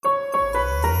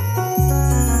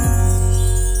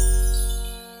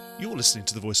listening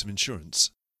to The Voice of Insurance.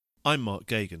 I'm Mark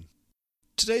Gagan.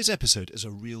 Today's episode is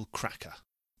a real cracker,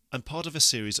 and part of a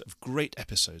series of great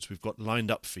episodes we've got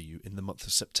lined up for you in the month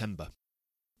of September.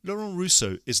 Laurent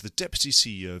Rousseau is the Deputy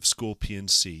CEO of Scor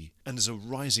P&C and is a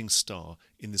rising star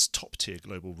in this top-tier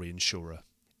global reinsurer.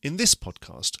 In this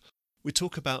podcast, we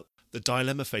talk about the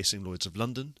dilemma facing Lloyd's of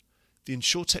London, the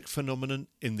insurtech phenomenon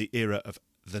in the era of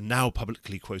the now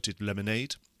publicly quoted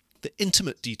lemonade, the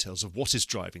intimate details of what is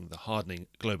driving the hardening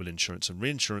global insurance and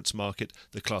reinsurance market,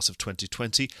 the class of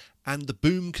 2020, and the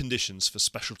boom conditions for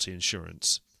specialty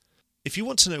insurance. If you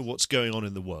want to know what's going on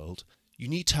in the world, you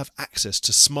need to have access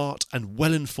to smart and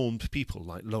well-informed people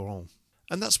like Laurent.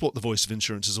 And that's what the Voice of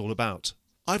Insurance is all about.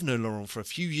 I've known Laurent for a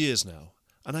few years now,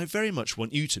 and I very much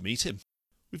want you to meet him.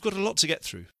 We've got a lot to get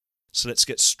through, so let's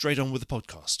get straight on with the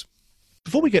podcast.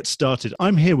 Before we get started,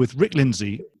 I'm here with Rick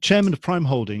Lindsay, Chairman of Prime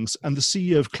Holdings and the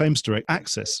CEO of Claims Direct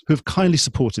Access, who have kindly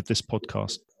supported this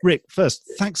podcast. Rick, first,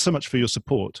 thanks so much for your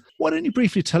support. Why don't you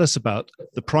briefly tell us about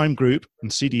the Prime Group and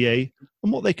CDA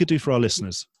and what they could do for our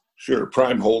listeners? Sure.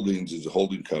 Prime Holdings is a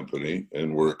holding company,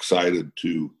 and we're excited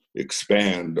to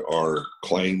expand our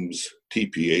claims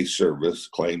TPA service,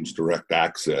 Claims Direct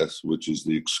Access, which is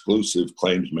the exclusive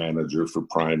claims manager for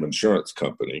Prime Insurance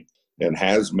Company, and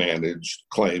has managed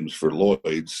claims for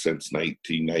Lloyd's since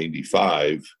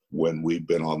 1995 when we've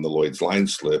been on the Lloyd's line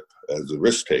slip as a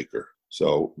risk taker.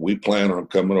 So we plan on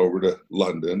coming over to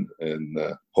London and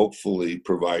hopefully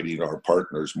providing our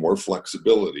partners more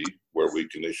flexibility where we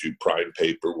can issue prime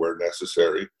paper where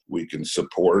necessary. We can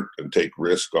support and take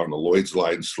risk on the Lloyd's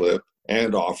line slip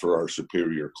and offer our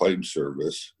superior claim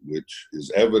service, which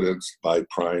is evidenced by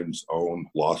Prime's own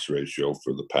loss ratio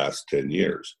for the past 10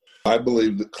 years. I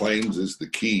believe that claims is the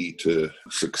key to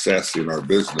success in our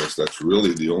business. That's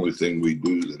really the only thing we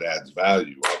do that adds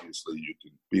value. Obviously, you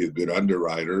can be a good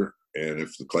underwriter, and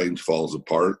if the claims falls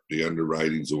apart, the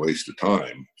underwriting's a waste of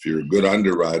time. If you're a good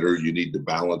underwriter, you need to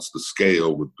balance the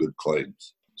scale with good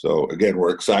claims. So again,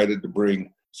 we're excited to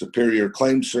bring superior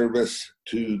claim service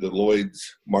to the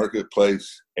Lloyd's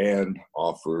marketplace and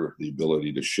offer the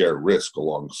ability to share risk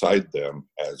alongside them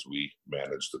as we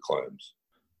manage the claims.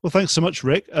 Well, thanks so much,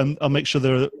 Rick. I'll make sure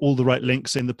there are all the right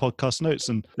links in the podcast notes,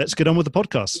 and let's get on with the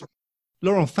podcast.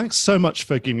 Laurent, thanks so much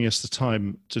for giving us the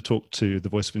time to talk to the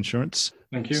Voice of Insurance.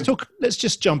 Thank you. Let's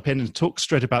just jump in and talk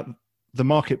straight about the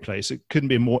marketplace. It couldn't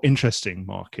be a more interesting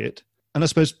market. And I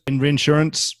suppose in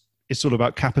reinsurance, it's all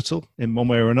about capital in one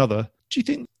way or another. Do you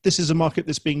think this is a market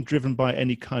that's being driven by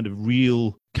any kind of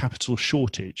real capital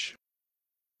shortage?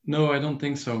 No, I don't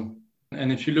think so.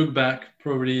 And if you look back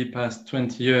probably past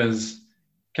 20 years,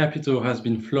 capital has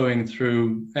been flowing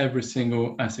through every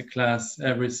single asset class,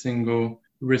 every single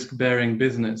risk-bearing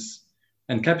business.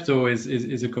 And capital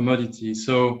is a commodity.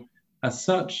 So as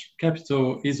such,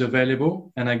 capital is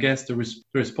available. And I guess the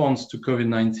response to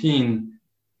COVID-19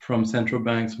 from central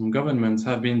banks, from governments,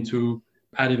 have been to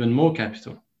add even more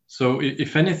capital. So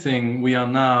if anything, we are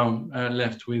now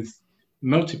left with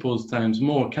multiple times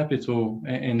more capital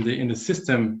in the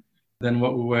system than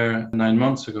what we were 9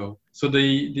 months ago. So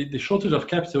the shortage of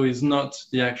capital is not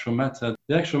the actual matter.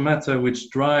 The actual matter which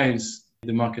drives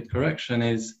the market correction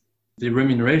is the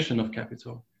remuneration of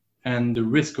capital and the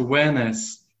risk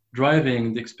awareness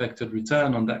driving the expected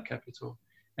return on that capital.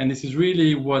 And this is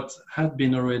really what had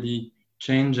been already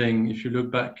changing if you look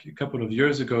back a couple of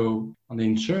years ago on the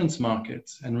insurance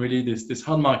market. And really this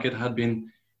hard market had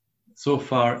been so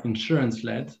far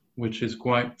insurance-led, which is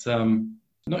quite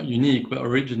not unique, but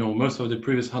original. Most of the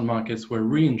previous hard markets were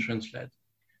reinsurance-led.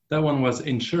 That one was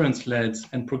insurance-led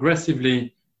and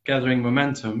progressively gathering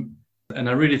momentum. And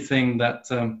I really think that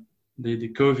the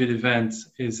COVID event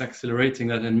is accelerating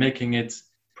that and making it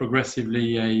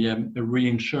progressively a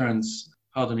reinsurance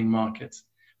hardening market.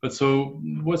 But so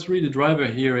what's really the driver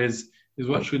here is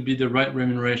what should be the right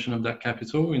remuneration of that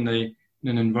capital in an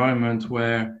environment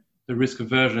where the risk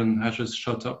aversion has just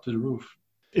shot up to the roof.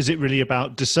 Is it really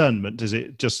about discernment? Is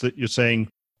it just that you're saying,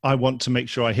 I want to make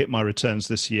sure I hit my returns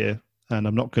this year and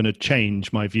I'm not going to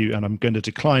change my view and I'm going to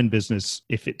decline business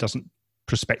if it doesn't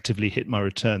prospectively hit my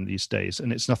return these days?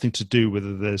 And it's nothing to do with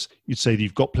whether you'd say that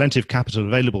you've got plenty of capital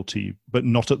available to you, but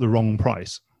not at the wrong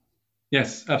price.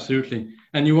 Yes, absolutely.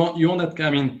 And you want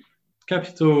that,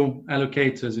 capital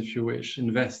allocators, if you wish,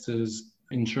 investors,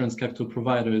 insurance capital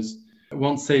providers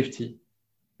want safety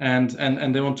and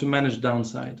they want to manage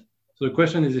downside. So the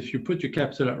question is, if you put your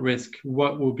capital at risk,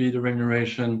 what will be the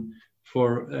remuneration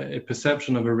for a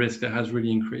perception of a risk that has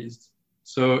really increased?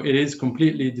 So it is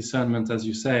completely discernment, as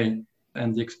you say,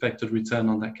 and the expected return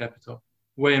on that capital.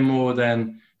 Way more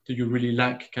than do you really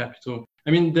lack capital.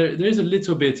 There is a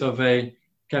little bit of a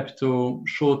capital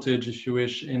shortage, if you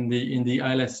wish, in the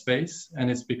ILS space, and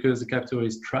it's because the capital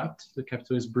is trapped, the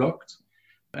capital is blocked.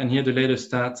 And here the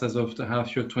latest stats as of the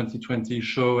half year 2020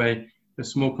 show a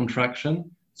small contraction.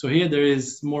 So here there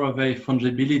is more of a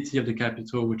fungibility of the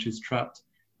capital which is trapped.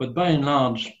 But by and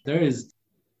large, there is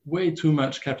way too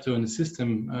much capital in the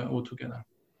system altogether.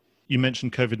 You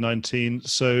mentioned COVID-19.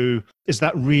 So is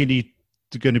that really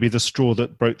going to be the straw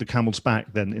that broke the camel's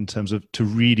back then, in terms of to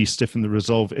really stiffen the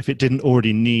resolve? If you didn't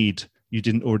already need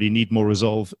more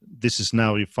resolve, this is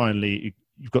now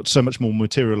you've got so much more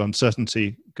material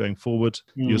uncertainty going forward.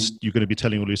 You're going to be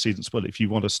telling all your students, well, if you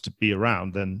want us to be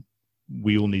around, then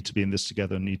we all need to be in this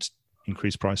together and need to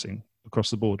increase pricing across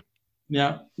the board.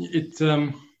 Yeah, it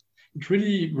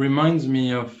really reminds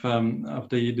me of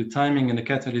the timing and the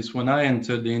catalyst when I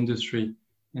entered the industry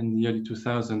in the early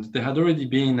 2000s. There had already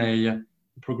been a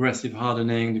progressive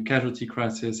hardening. The casualty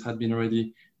crisis had been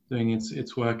already doing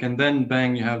its work. And then,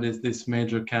 bang, you have this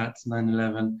major cat,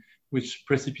 9/11, which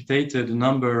precipitated a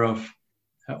number of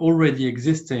already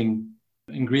existing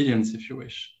ingredients, if you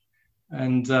wish.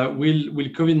 And will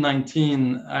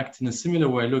COVID-19 act in a similar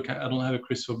way? Look, I don't have a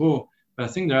crystal ball, but I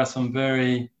think there are some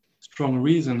very strong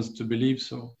reasons to believe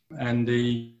so. And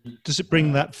does it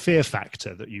bring that fear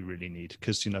factor that you really need?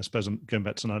 Because, I suppose I'm going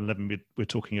back to 9/11, we're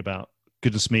talking about,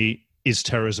 goodness me, is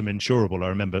terrorism insurable? I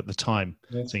remember at the time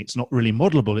saying it's not really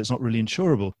modelable, it's not really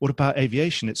insurable. What about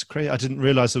aviation? It's crazy. I didn't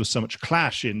realize there was so much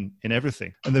clash in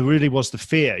everything. And there really was the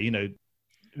fear, Absolutely.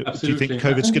 Do you think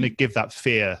COVID's going to give that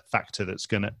fear factor that's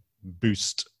going to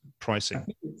boost pricing? I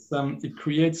think it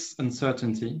creates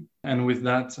uncertainty. And with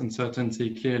that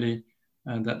uncertainty, clearly,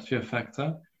 that fear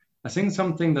factor. I think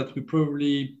something that we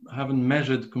probably haven't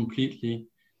measured completely,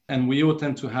 and we all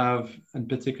tend to have, in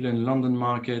particular in the London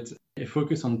market, a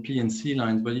focus on P&C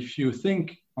lines. But if you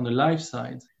think on the life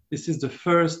side, this is the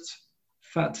first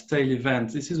fat tail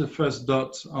event. This is the first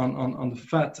dot on the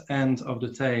fat end of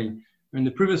the tail. I mean,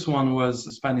 the previous one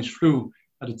was Spanish flu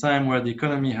at a time where the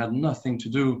economy had nothing to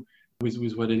do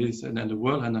with what it is, and the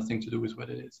world had nothing to do with what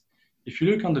it is. If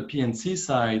you look on the P&C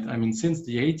side, I mean, since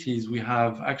the 80s, we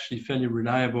have actually fairly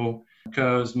reliable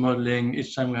curves, modeling.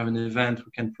 Each time we have an event,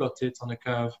 we can plot it on a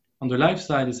curve. On the life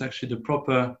side, it's actually the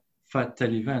proper fat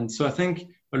tail event. So I think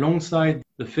alongside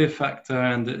the fear factor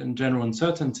and the general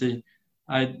uncertainty,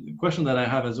 the question that I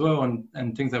have as well,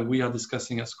 and things that we are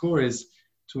discussing at Scor, is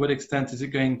to what extent is it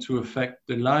going to affect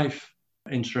the life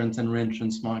insurance and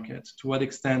reinsurance market? To what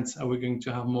extent are we going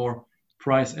to have more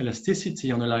price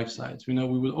elasticity on the life side? We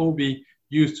will all be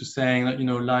used to saying that,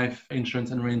 life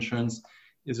insurance and reinsurance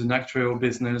is an actuarial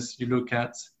business. You look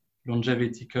at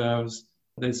longevity curves,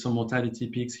 there's some mortality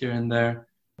peaks here and there.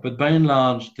 But by and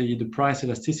large, the price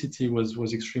elasticity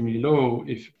was extremely low,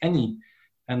 if any.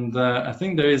 And I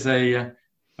think there is an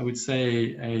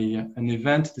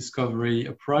event discovery,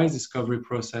 a price discovery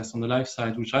process on the life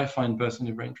side, which I find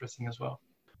personally very interesting as well.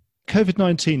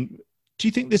 COVID-19, do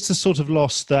you think this is the sort of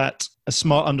loss that a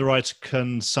smart underwriter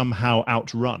can somehow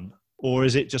outrun? Or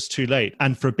is it just too late?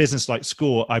 And for a business like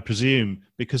Scor, I presume,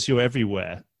 because you're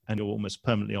everywhere and you're almost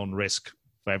permanently on risk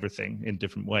for everything in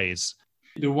different ways.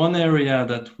 The one area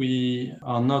that we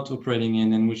are not operating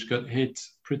in and which got hit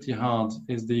pretty hard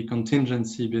is the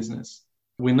contingency business.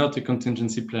 We're not a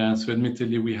contingency player, so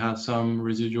admittedly we have some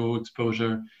residual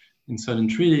exposure in certain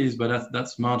treaties, but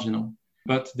that's marginal.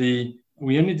 But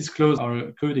we only disclose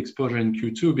our COVID exposure in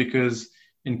Q2 because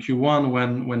in Q1,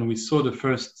 when we saw the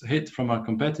first hit from our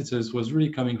competitors, was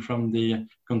really coming from the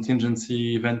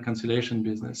contingency event cancellation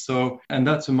business. And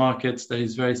that's a market that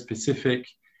is very specific,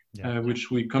 which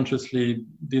we consciously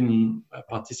didn't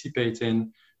participate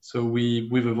in. So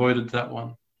we've avoided that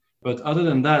one. But other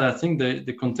than that, I think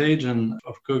the contagion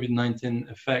of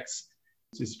COVID-19 effects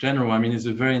is general. I mean, it's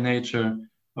the very nature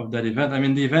of that event. I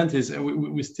mean, the event is,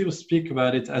 we still speak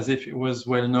about it as if it was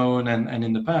well known and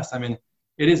in the past. I mean,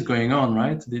 it is going on,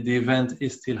 right? The event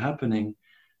is still happening.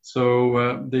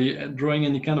 So drawing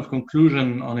any kind of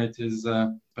conclusion on it is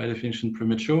by definition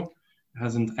premature. It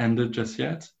hasn't ended just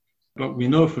yet. But we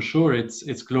know for sure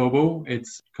it's global,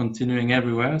 it's continuing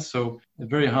everywhere. So it's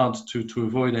very hard to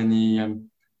avoid any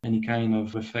kind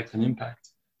of effect and impact.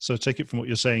 So take it from what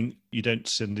you're saying, you don't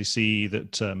suddenly see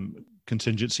that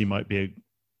contingency might be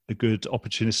a good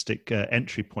opportunistic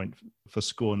entry point for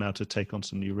Scor now to take on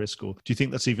some new risk? Or do you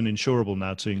think that's even insurable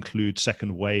now to include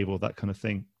second wave or that kind of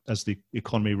thing as the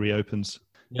economy reopens?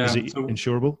 Yeah, is it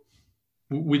insurable?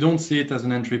 We don't see it as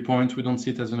an entry point. We don't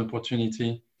see it as an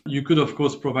opportunity. You could, of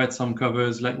course, provide some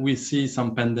covers, like we see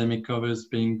some pandemic covers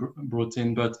being brought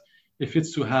in, but if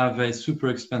it's to have a super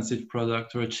expensive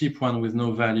product or a cheap one with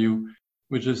no value,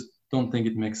 we just don't think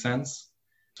it makes sense.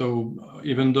 So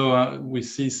even though we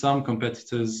see some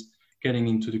competitors getting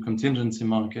into the contingency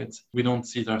market, we don't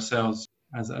see it ourselves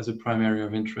as a primary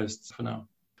of interest for now.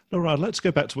 Laurent, let's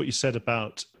go back to what you said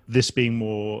about this being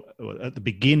more at the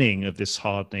beginning of this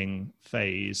hardening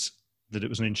phase, that it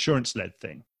was an insurance-led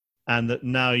thing, and that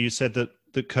now you said that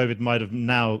COVID might have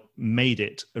now made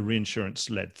it a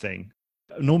reinsurance-led thing.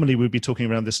 Normally we'd be talking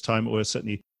around this time, or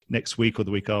certainly next week or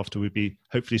the week after, we'd be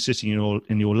hopefully sitting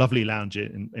in your lovely lounge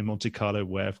in Monte Carlo,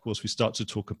 where of course we start to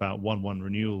talk about 1/1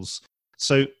 renewals.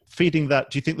 So feeding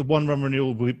that, do you think the 1/1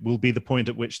 renewal will be the point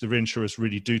at which the reinsurers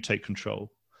really do take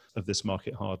control of this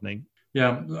market hardening?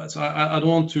 Yeah, so I don't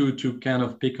want to kind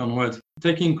of pick on words.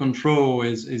 Taking control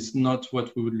is not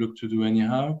what we would look to do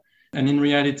anyhow. And in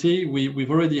reality, we've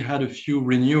already had a few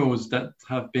renewals that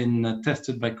have been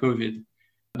tested by COVID.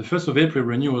 The 1st of April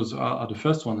renewals are the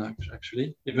first one,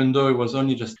 actually. Even though it was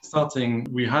only just starting,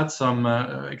 we had some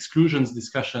exclusions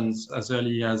discussions as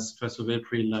early as 1st of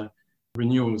April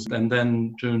renewals. And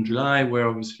then June, July were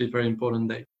obviously very important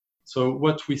dates. So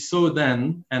what we saw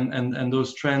then, and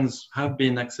those trends have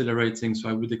been accelerating, so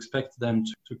I would expect them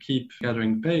to keep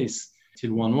gathering pace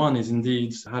till 1/1, is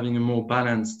indeed having a more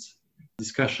balanced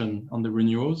discussion on the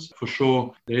renewals. For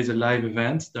sure, there is a live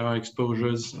event. There are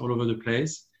exposures all over the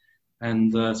place.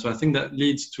 And so I think that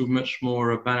leads to much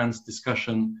more balanced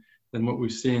discussion than what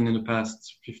we've seen in the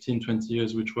past 15, 20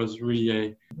 years, which was really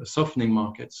a softening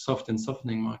market, soft and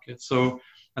softening market. So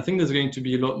I think there's going to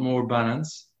be a lot more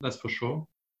balance, that's for sure.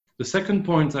 The second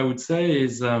point I would say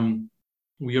is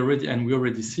we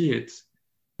already see it.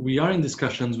 We are in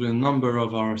discussions with a number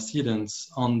of our cedents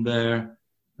on their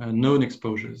known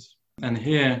exposures. And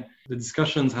here, the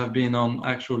discussions have been on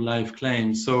actual live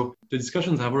claims. So the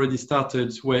discussions have already started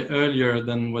way earlier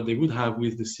than what they would have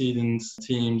with the cedents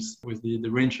teams, with the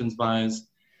reinsurance buyers.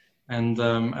 And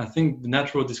I think the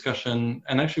natural discussion,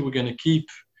 and actually we're going to keep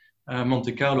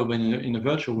Monte Carlo but in a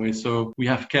virtual way. So we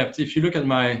have kept, if you look at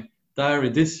my diary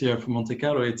this year for Monte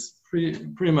Carlo, it's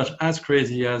pretty much as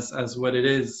crazy as what it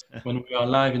is when we are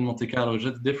live in Monte Carlo.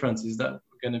 Just the difference is that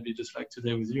we're going to be just like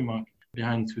today with you, Mark,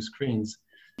 behind two screens.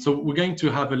 So we're going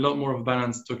to have a lot more of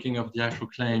balance talking of the actual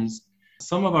claims.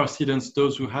 Some of our cedents,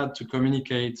 those who had to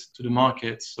communicate to the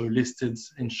market, so listed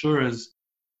insurers,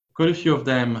 quite a few of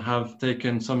them have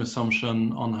taken some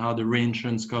assumption on how the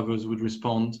reinsurance covers would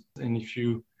respond. And if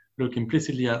you look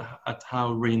implicitly at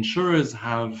how reinsurers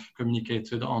have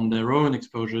communicated on their own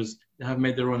exposures, they have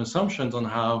made their own assumptions on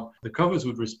how the covers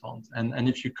would respond. And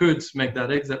if you could make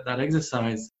that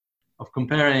exercise of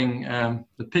comparing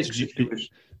the pitch,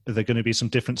 Are there going to be some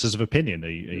differences of opinion? Are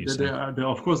you saying?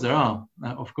 Of course there are.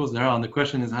 And the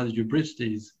question is, how did you bridge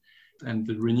these? And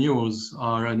the renewals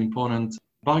are an important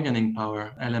bargaining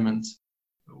power element.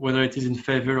 Whether it is in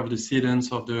favor of the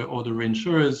cedents or the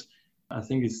reinsurers, I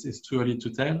think it's too early to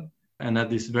tell. And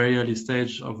at this very early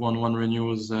stage of 1/1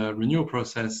 renewals renewal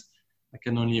process, I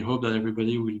can only hope that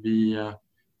everybody will be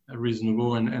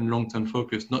reasonable and long-term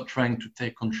focused, not trying to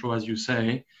take control, as you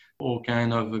say, or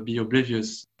kind of be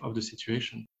oblivious of the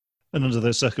situation. And under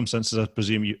those circumstances, I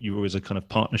presume you're always a kind of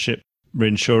partnership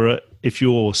reinsurer. If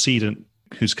your cedent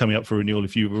who's coming up for renewal,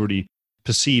 if you've already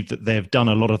perceived that they've done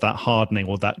a lot of that hardening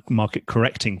or that market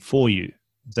correcting for you,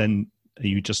 then are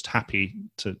you just happy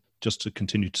to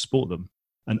continue to support them?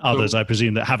 And others, I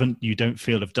presume, that you don't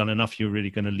feel have done enough, you're really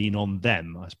going to lean on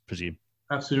them, I presume.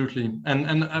 Absolutely.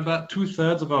 And about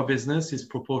 2/3 of our business is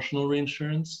proportional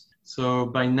reinsurance. So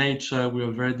by nature, we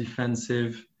are very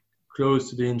defensive, close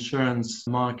to the insurance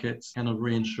market kind of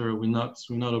reinsurer.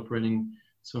 We're not operating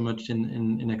so much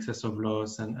in excess of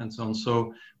loss and so on.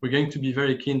 So we're going to be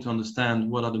very keen to understand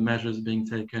what are the measures being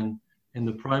taken in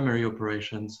the primary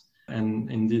operations and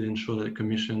indeed ensure that the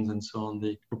commissions and so on,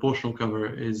 the proportional cover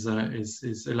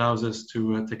allows us to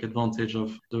take advantage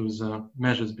of those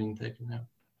measures being taken now.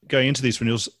 Going into these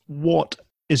renewals, what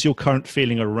is your current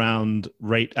feeling around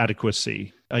rate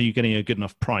adequacy? Are you getting a good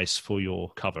enough price for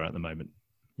your cover at the moment?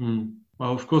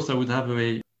 Well, of course, I would have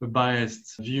a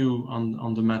biased view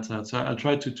on the matter. So I'll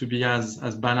try to be as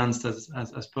balanced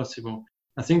as possible.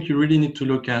 I think you really need to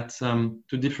look at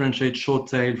to differentiate short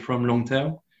tail from long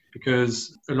tail,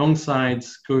 because alongside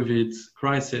COVID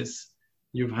crisis,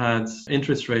 you've had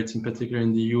interest rates, in particular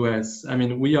in the US. I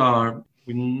mean, we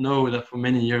know that for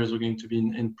many years we're going to be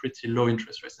in pretty low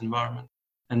interest rates environment.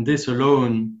 And this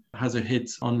alone has a hit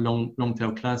on long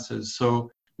tail classes. So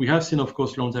we have seen, of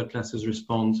course, long tail classes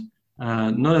respond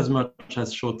not as much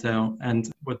as short tail. And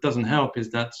what doesn't help is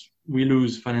that we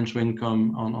lose financial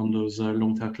income on those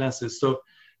long tail classes. So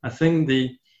I think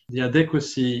the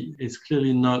adequacy is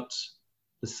clearly not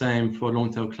the same for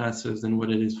long tail classes than what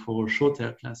it is for short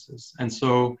tail classes. And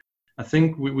so I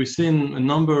think we've seen a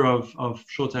number of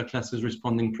short tail classes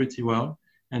responding pretty well.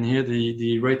 And here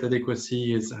the rate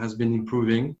adequacy has been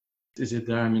improving. Is it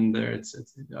there? I mean,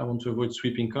 I want to avoid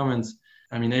sweeping comments.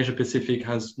 I mean, Asia Pacific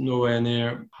has nowhere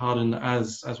near hardened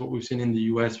as what we've seen in the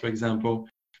US, for example.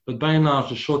 But by and large,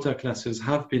 the short tail classes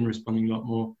have been responding a lot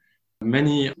more.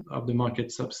 Many of the market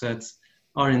subsets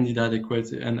are indeed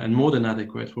adequate and more than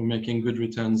adequate. We're making good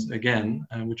returns again,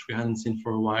 which we hadn't seen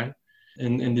for a while.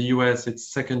 In the US,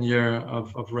 it's second year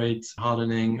of rate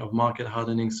hardening, of market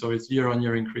hardening, so it's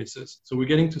year-on-year increases. So we're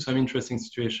getting to some interesting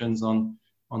situations on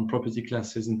property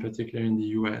classes, in particular in the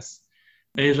US.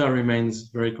 Asia remains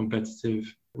very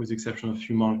competitive, with the exception of a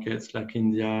few markets like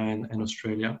India and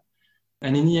Australia.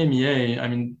 And in EMEA, I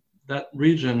mean, that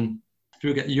region, if you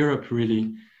look at Europe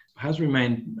really, has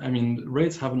remained, I mean,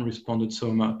 rates haven't responded so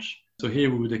much. So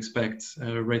here we would expect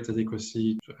rate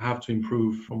adequacy to have to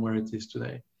improve from where it is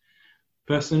today.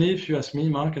 Personally, if you ask me,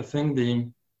 Mark, I think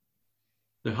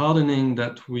the hardening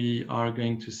that we are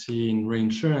going to see in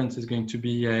reinsurance is going to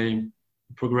be a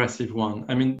progressive one.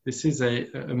 I mean, this is a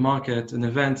market, an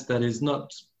event that is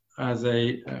not as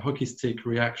a hockey stick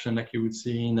reaction like you would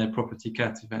see in a property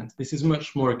cat event. This is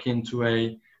much more akin to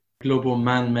a global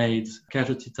man-made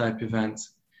casualty type event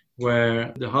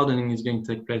where the hardening is going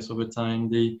to take place over time.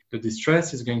 The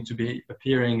distress is going to be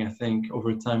appearing, I think,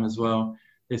 over time as well.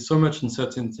 There's so much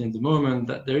uncertainty in the moment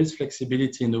that there is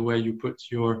flexibility in the way you put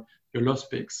your loss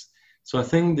picks. So I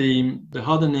think the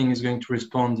hardening is going to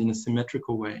respond in a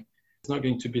symmetrical way. It's not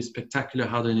going to be spectacular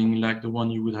hardening like the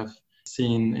one you would have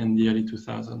seen in the early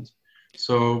 2000s.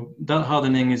 So that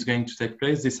hardening is going to take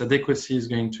place. This adequacy is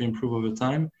going to improve over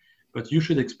time, but you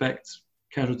should expect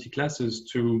casualty classes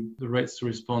the rates to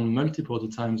respond multiple the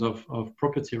times of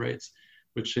property rates,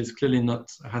 which is clearly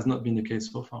has not been the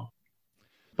case so far.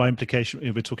 By implication,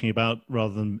 we're talking about,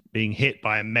 rather than being hit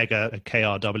by a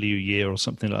KRW year or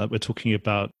something like that, we're talking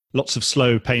about lots of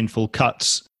slow, painful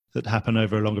cuts that happen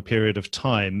over a longer period of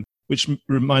time, which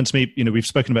reminds me, we've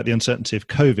spoken about the uncertainty of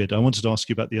COVID. I wanted to ask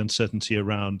you about the uncertainty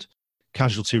around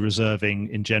casualty reserving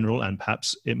in general, and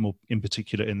perhaps in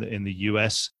particular in the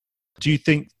US. Do you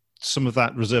think some of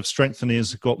that reserve strengthening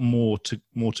has got more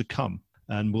to come?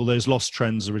 And will those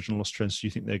original loss trends, do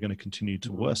you think they're going to continue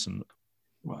to worsen?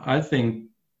 Well, I think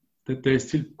that there's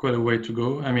still quite a way to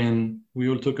go. I mean, we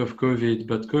all talk of COVID,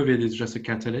 but COVID is just a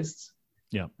catalyst.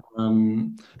 Yeah.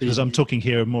 Because I'm talking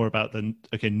here more about the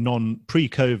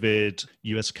non-pre-COVID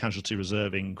US casualty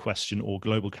reserving question or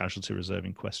global casualty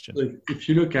reserving question. So if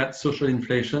you look at social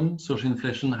inflation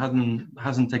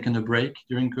hasn't taken a break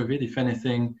during COVID. If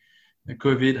anything,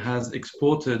 COVID has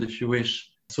exported, if you wish,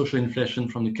 social inflation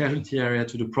from the casualty area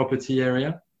to the property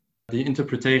area. The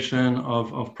interpretation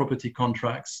of property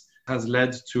contracts has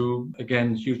led to,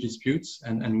 again, huge disputes,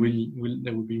 and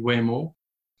there will be way more.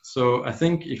 So I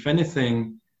think, if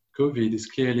anything, COVID is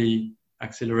clearly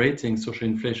accelerating social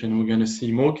inflation. We're going to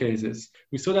see more cases.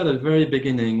 We saw that at the very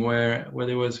beginning where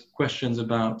there was questions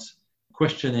about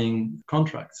questioning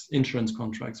contracts, insurance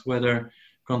contracts, whether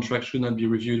contracts should not be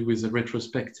reviewed with a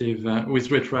retroactive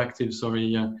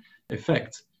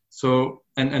effect. So,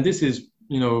 and this is,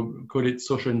 call it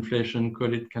social inflation,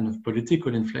 call it kind of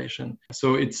political inflation.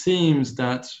 So it seems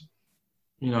that,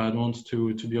 I don't want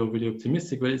to be overly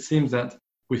optimistic, but it seems that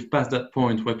we've passed that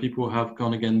point where people have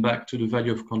gone again back to the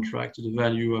value of contract, to the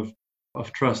value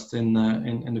of trust in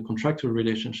the contractual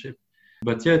relationship.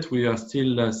 But yet we are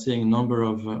still seeing a number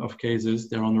of cases.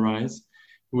 They're on the rise.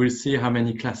 We'll see how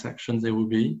many class actions there will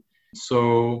be.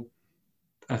 So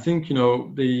I think,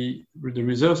 the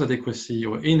reserves adequacy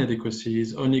or inadequacy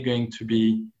is only going to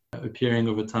be appearing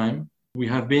over time. We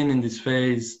have been in this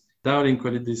phase, Dowling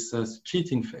called it this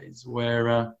cheating phase,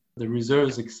 where the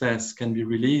reserves excess can be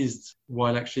released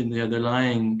while actually the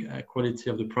underlying quality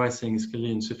of the pricing is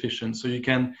clearly insufficient. So you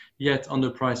can yet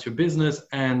underprice your business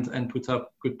and put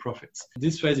up good profits.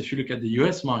 This phase, if you look at the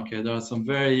US market, there are some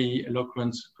very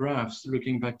eloquent graphs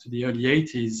looking back to the early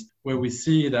 80s where we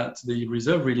see that the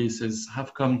reserve releases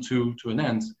have come to an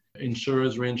end.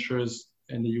 Insurers, reinsurers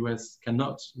in the US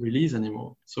cannot release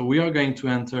anymore. So we are going to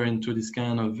enter into this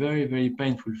kind of very, very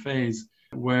painful phase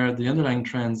where the underlying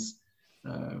trends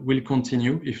will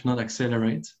continue, if not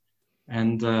accelerate,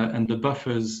 and the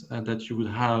buffers that you would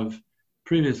have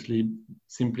previously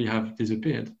simply have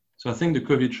disappeared. So I think the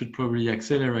COVID should probably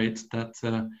accelerate that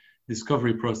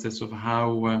discovery process of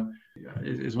how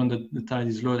is when the tide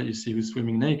is low that you see who's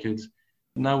swimming naked.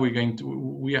 Now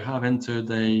we have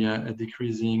entered a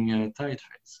decreasing tide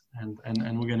phase,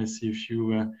 and we're going to see a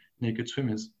few naked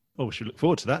swimmers. Well, we should look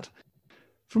forward to that.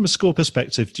 From a Scor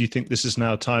perspective, do you think this is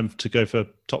now time to go for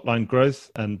top-line growth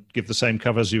and give the same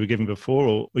cover as you were giving before,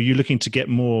 or are you looking to get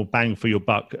more bang for your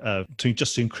buck to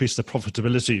just increase the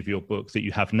profitability of your book that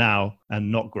you have now and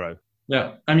not grow?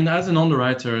 Yeah, I mean, as an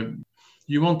underwriter,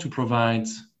 you want to provide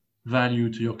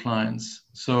value to your clients.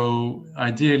 So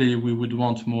ideally, we would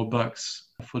want more bucks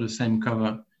for the same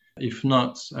cover, if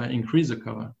not increase the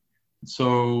cover.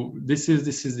 So this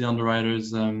is the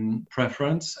underwriter's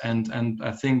preference, and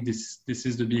I think this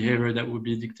is the behavior that will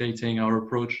be dictating our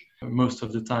approach most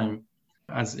of the time,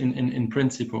 as in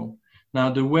principle. Now,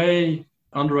 the way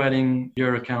underwriting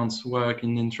year accounts work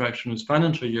in interaction with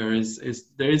financial year is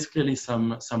there is clearly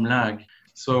some lag.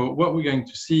 So what we're going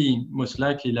to see most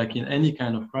likely, like in any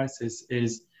kind of crisis,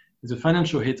 is the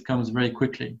financial hit comes very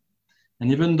quickly.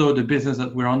 And even though the business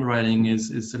that we're underwriting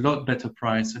is a lot better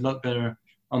priced, a lot better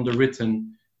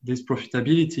underwritten, this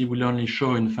profitability will only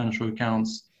show in the financial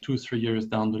accounts 2-3 years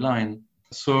down the line.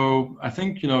 So I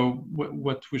think,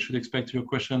 what we should expect to your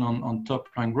question on top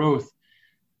line growth,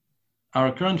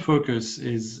 our current focus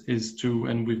is to,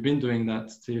 and we've been doing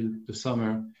that till the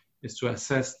summer, is to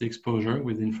assess the exposure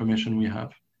with the information we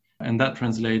have. And that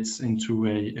translates into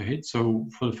a hit. So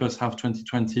for the first half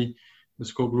 2020, the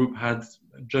Scor Group had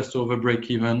just over break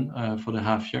even for the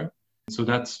half year. So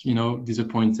that's,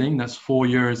 disappointing. That's 4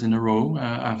 years in a row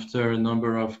after a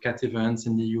number of cat events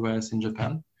in the US and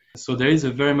Japan. So there is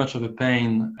a very much of a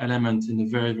pain element in the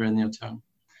very, very near term.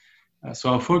 So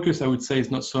our focus, I would say, is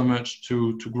not so much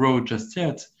to grow just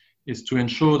yet, is to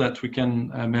ensure that we can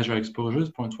measure exposures,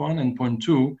 point one, and point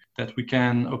two, that we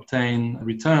can obtain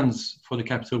returns for the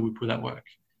capital we put at work.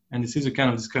 And this is the kind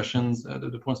of discussions,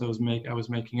 the points I was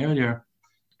making earlier,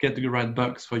 get the right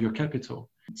bucks for your capital.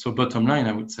 So bottom line,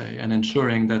 I would say, and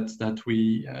ensuring that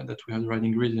we have the right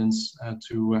ingredients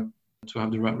to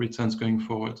have the right returns going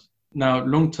forward. Now,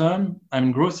 long term,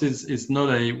 growth is not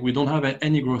we don't have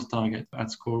any growth target at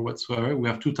Scor whatsoever. We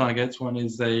have two targets. One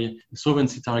is a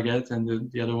solvency target, and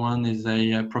the other one is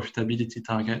a profitability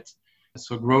target.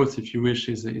 So growth, if you wish,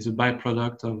 is a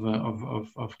byproduct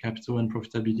of capital and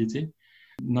profitability,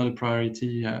 not a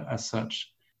priority as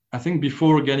such. I think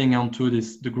before getting onto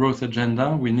the growth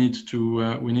agenda, we need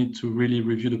to really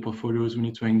review the portfolios. We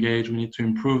need to engage. We need to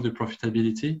improve the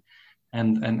profitability,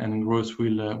 and growth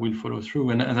will follow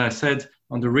through. And as I said,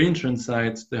 on the reinsurance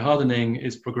side, the hardening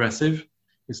is progressive.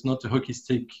 It's not a hockey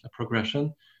stick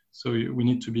progression. So we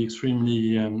need to be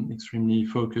extremely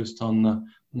focused on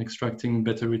extracting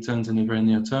better returns in the very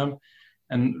near term.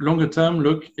 And longer term,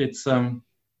 look, it's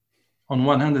on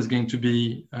one hand, there's going to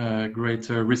be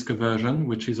greater risk aversion,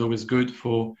 which is always good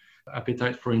for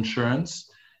appetite for insurance.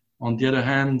 On the other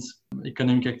hand,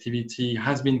 economic activity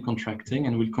has been contracting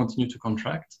and will continue to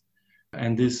contract.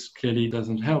 And this clearly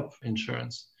doesn't help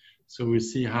insurance. So we'll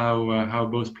see how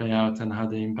both play out and how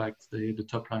they impact the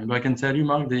top line. But I can tell you,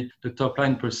 Mark, the top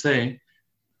line per se,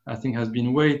 I think has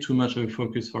been way too much of a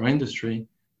focus for our industry.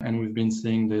 And we've been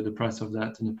seeing the price of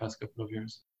that in the past couple of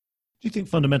years. Do you think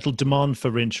fundamental demand for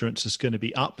reinsurance is going to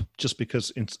be up just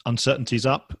because uncertainty's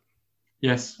up?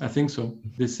 Yes, I think so.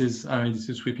 This is a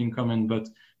sweeping comment, but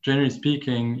generally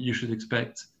speaking, you should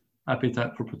expect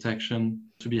appetite for protection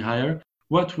to be higher.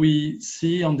 What we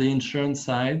see on the insurance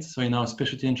side, so in our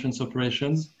specialty insurance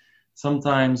operations,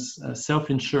 sometimes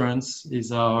self-insurance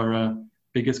is our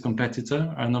biggest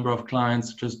competitor. A number of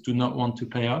clients just do not want to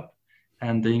pay up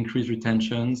and they increase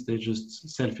retentions, they just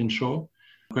self-insure.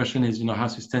 The question is, how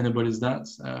sustainable is that?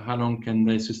 How long can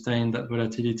they sustain that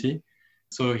volatility?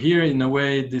 So here, in a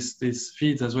way, this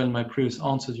feeds as well my previous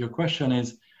answer to your question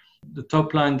is the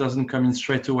top line doesn't come in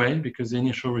straight away because the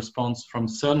initial response from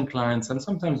certain clients, and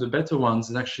sometimes the better ones,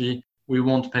 is actually we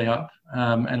won't pay up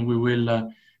and we will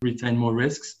retain more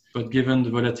risks. But given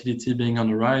the volatility being on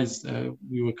the rise,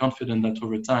 we were confident that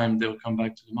over time they'll come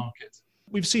back to the market.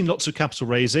 We've seen lots of capital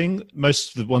raising.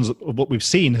 Most of the ones, what we've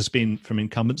seen has been from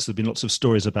incumbents. There have been lots of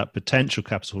stories about potential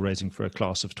capital raising for a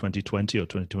class of 2020 or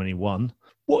 2021.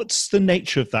 What's the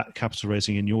nature of that capital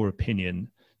raising in your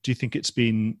opinion? Do you think it's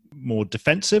been more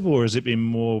defensive or has it been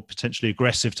more potentially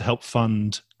aggressive to help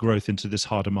fund growth into this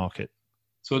harder market?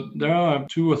 So there are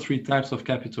 2 or 3 types of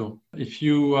capital. If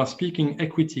you are speaking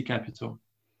equity capital,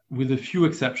 with a few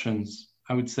exceptions,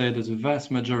 I would say that the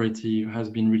vast majority has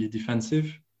been really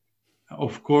defensive.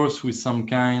 Of course, with some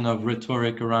kind of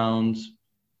rhetoric around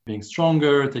being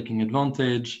stronger, taking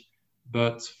advantage.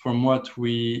 But from what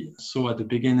we saw at the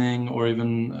beginning or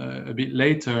even a bit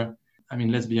later,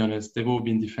 let's be honest, they've all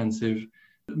been defensive.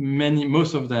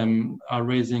 Most of them are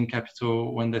raising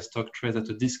capital when their stock trades at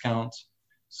a discount.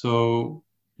 So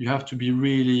you have to be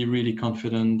really, really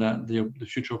confident that the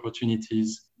future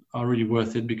opportunities are really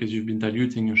worth it because you've been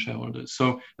diluting your shareholders.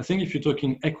 So I think if you're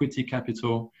talking equity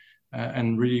capital,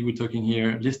 and really we're talking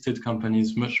here listed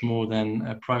companies much more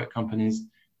than private companies,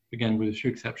 again, with a few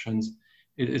exceptions,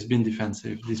 it has been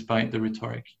defensive despite the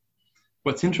rhetoric.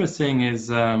 What's interesting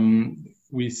is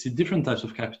we see different types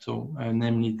of capital,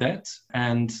 namely debt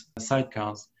and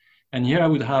sidecars. And here I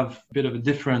would have a bit of a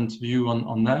different view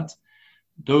on that.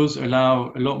 Those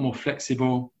allow a lot more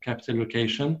flexible capital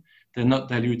allocation. They're not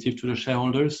dilutive to the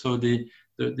shareholders, so the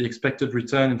expected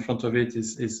return in front of it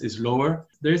is lower.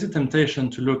 There is a temptation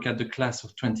to look at the class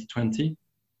of 2020.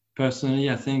 Personally,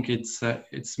 I think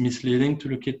it's misleading to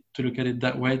look at it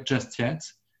that way just yet.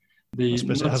 I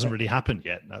suppose it hasn't really happened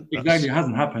yet. Exactly, it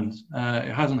hasn't happened.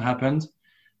 It hasn't happened,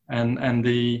 and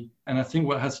I think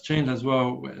what has changed as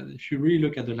well. If you really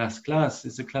look at the last class,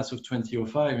 it's a class of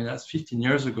 2005, and that's 15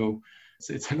 years ago.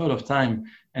 It's a lot of time,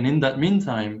 and in that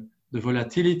meantime, the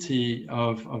volatility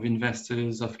of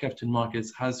investors, of capital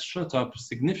markets has shot up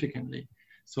significantly.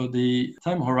 So the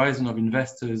time horizon of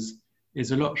investors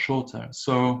is a lot shorter.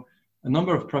 So a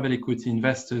number of private equity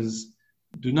investors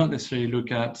do not necessarily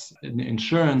look at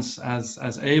insurance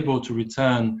as able to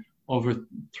return over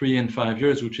 3 and 5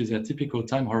 years, which is a typical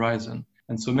time horizon.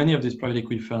 And so many of these private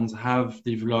equity funds have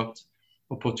developed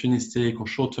opportunistic or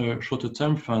shorter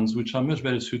term funds, which are much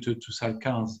better suited to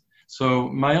sidecars. So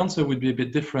my answer would be a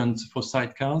bit different for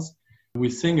sidecars. We're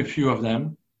seeing a few of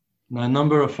them. Now, a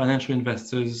number of financial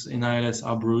investors in ILS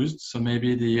are bruised, so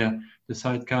maybe the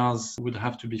sidecars would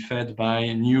have to be fed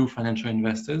by new financial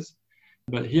investors.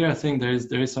 But here I think there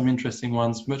is some interesting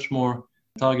ones, much more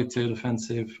targeted,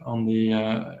 offensive on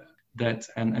the debt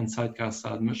and sidecar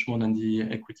side, much more than the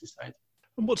equity side.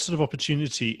 And what sort of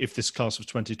opportunity, if this class of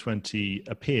 2020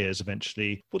 appears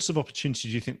eventually, what sort of opportunity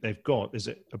do you think they've got? Is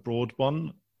it a broad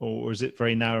one, or is it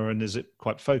very narrow, and is it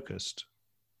quite focused?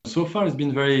 So far it's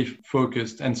been very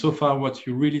focused, and so far what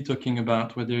you're really talking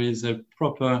about, where there is a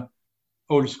proper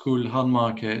old school hard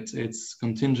market, it's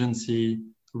contingency,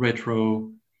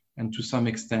 retro, and to some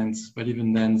extent, but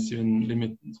even then it's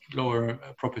even lower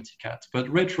property cat. But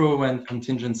retro and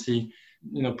contingency,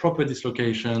 proper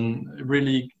dislocation,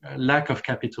 really lack of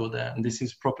capital there, and this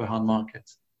is proper hard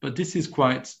market. But this is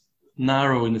quite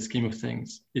narrow in the scheme of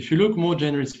things. If you look more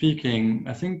generally speaking,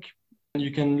 I think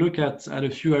you can look at a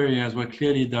few areas where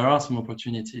clearly there are some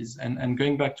opportunities. And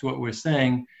going back to what we're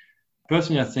saying,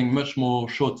 personally, I think much more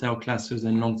short tail classes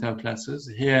than long tail classes.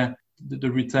 Here,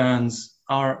 the returns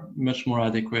are much more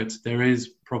adequate. There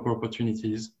is proper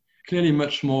opportunities. Clearly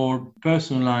much more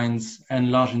personal lines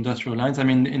and large industrial lines. I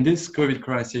mean, in this COVID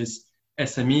crisis,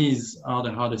 SMEs are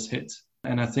the hardest hit.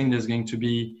 And I think there's going to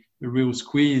be a real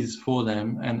squeeze for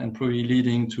them and probably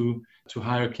leading to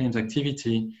higher claims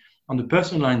activity. On the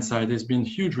personal line side, there's been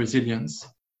huge resilience.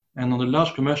 And on the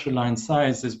large commercial line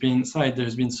side, there's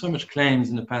been so much claims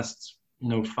in the past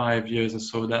 5 years or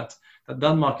so that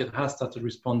market has started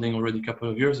responding already a couple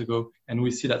of years ago. And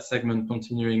we see that segment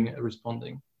continuing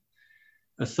responding.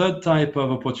 A third type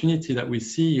of opportunity that we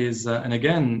see is, and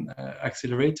again,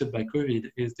 accelerated by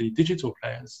COVID, is the digital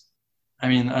players. I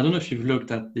mean, I don't know if you've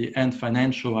looked at the Ant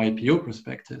Financial IPO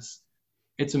prospectus.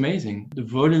 It's amazing. The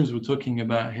volumes we're talking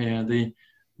about here,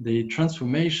 the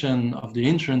transformation of the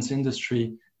insurance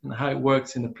industry and how it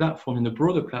works in the platform, in the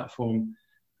broader platform,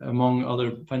 among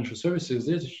other financial services,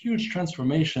 there's a huge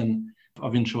transformation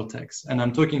of insurtechs. And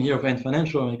I'm talking here of Ant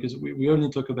Financial because we only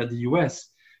talk about the US.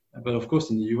 But of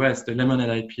course, in the US, the Lemonade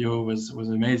IPO was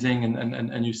amazing,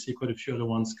 and you see quite a few other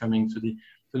ones coming to the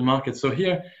market. So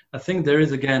here, I think there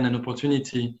is again an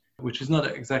opportunity, which is not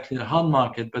exactly a hard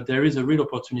market, but there is a real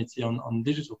opportunity on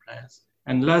digital players.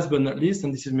 And last but not least,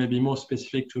 and this is maybe more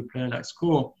specific to a player like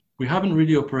Scor, we haven't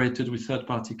really operated with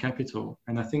third-party capital.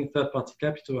 And I think third-party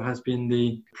capital has been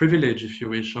the privilege, if you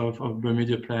wish, of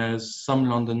Bermuda players, some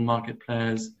London market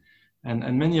players,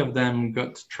 and many of them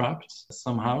got trapped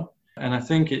somehow. And I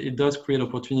think it does create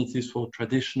opportunities for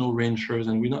traditional reinsurers,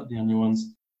 and we're not the only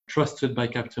ones, trusted by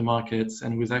capital markets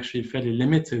and with actually fairly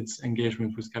limited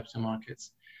engagement with capital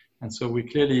markets. And so we're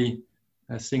clearly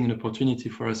seeing an opportunity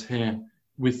for us here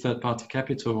with third-party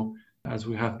capital, as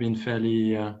we have been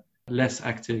fairly less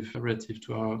active relative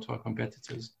to our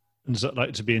competitors. And is that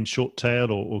like to be in short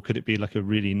tail, or could it be like a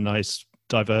really nice,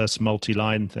 diverse,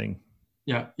 multi-line thing?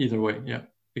 Yeah, either way, yeah.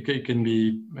 It can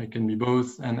be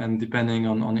both, and depending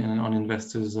on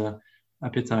investors'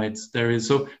 appetites, there is.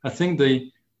 So I think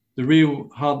the real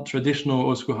hard traditional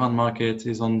old school hard market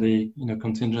is on the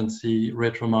contingency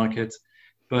retro market,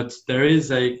 but there is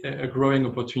a growing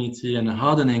opportunity and a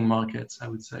hardening market, I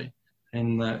would say,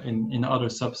 in other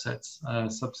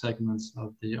subsegments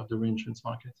of the reinsurance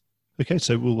market. Okay,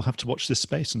 so we'll have to watch this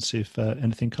space and see if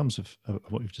anything comes of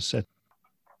what you've just said.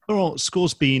 Laurent,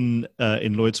 Scor's been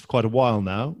in Lloyd's for quite a while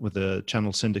now with the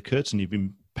Channel Syndicate, and you've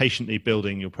been patiently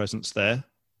building your presence there.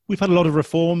 We've had a lot of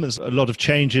reform, there's a lot of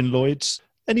change in Lloyd's.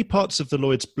 Any parts of the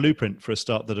Lloyd's blueprint, for a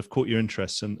start, that have caught your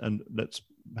interest? And let's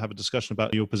have a discussion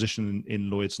about your position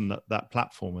in Lloyd's and that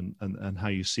platform and how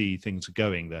you see things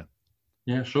going there.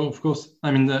 Yeah, sure, of course. I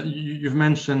mean, you've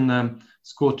mentioned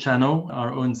Scor Channel,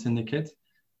 our own syndicate,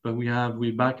 but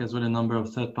we back as well a number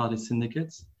of third-party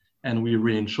syndicates, and we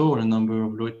reinsure a number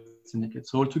of Lloyd's syndicates.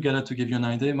 So altogether, to give you an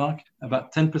idea, Mark,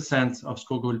 about 10% of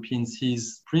Scor Gold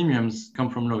P&C's premiums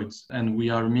come from Lloyd's, and we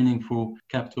are a meaningful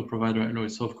capital provider at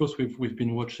Lloyd's. So of course, we've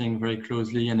been watching very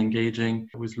closely and engaging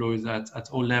with Lloyd's at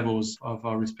all levels of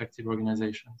our respective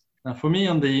organizations. Now, for me,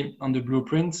 on the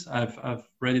blueprint, I've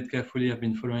read it carefully. I've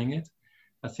been following it.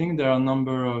 I think there are a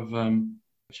number of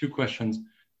few questions.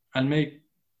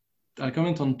 I'll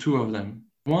comment on two of them.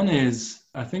 One is,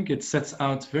 I think it sets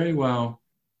out very well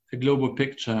a global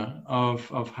picture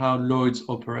of how Lloyd's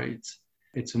operates.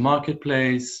 It's a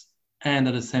marketplace and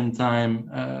at the same time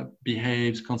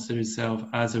considers itself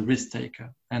as a risk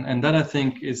taker. And that I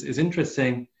think is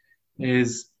interesting,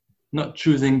 is not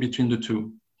choosing between the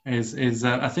two. I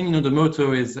think, the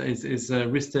motto is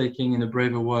risk taking in a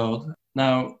braver world.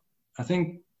 Now, I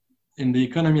think in the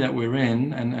economy that we're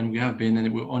in, and we have been, and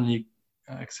it will only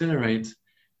accelerate,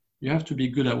 you have to be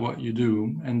good at what you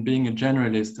do. And being a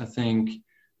generalist, I think,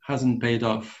 hasn't paid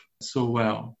off so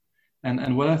well.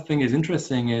 And what I think is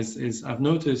interesting is I've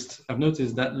noticed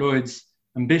that Lloyd's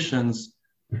ambitions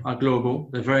are global.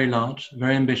 They're very large,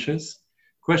 very ambitious.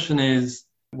 Question is,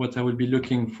 what I would be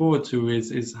looking forward to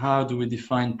is how do we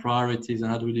define priorities and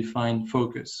how do we define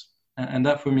focus? And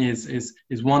that for me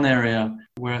is one area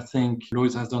where I think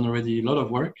Lloyd's has done already a lot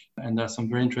of work, and there are some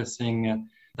very interesting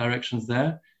directions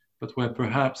there, but where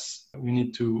perhaps we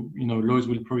need to, Lloyd's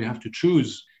will probably have to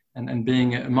choose, and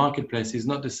being a marketplace is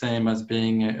not the same as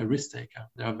being a risk taker.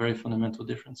 There are very fundamental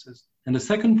differences. And the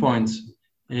second point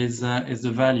is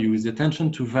the value, is the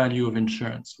attention to value of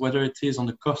insurance, whether it is on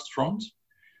the cost front.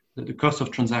 The cost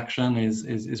of transaction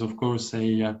is of course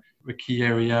a key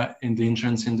area in the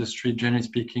insurance industry, generally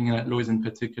speaking, and at Lloyd's in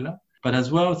particular, but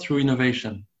as well through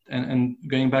innovation. And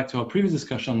going back to our previous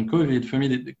discussion on COVID, for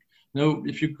me,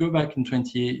 if you go back in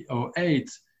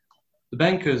 2008, the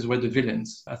bankers were the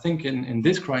villains. I think in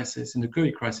this crisis, in the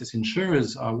COVID crisis,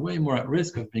 insurers are way more at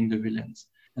risk of being the villains.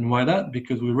 And why that?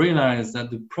 Because we realize that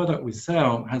the product we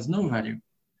sell has no value.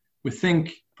 We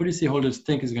think, policyholders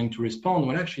think it's going to respond,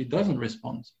 well, actually it doesn't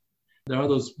respond. There are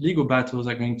those legal battles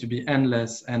that are going to be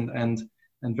endless and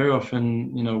very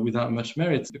often, without much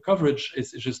merit. The coverage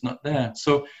is just not there.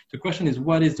 So the question is,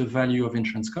 what is the value of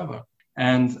insurance cover?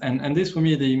 And this for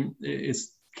me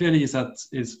is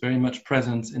very much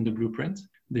present in the blueprint.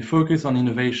 The focus on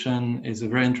innovation is a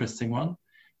very interesting one.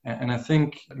 And I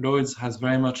think Lloyd's has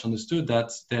very much understood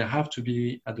that they have to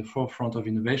be at the forefront of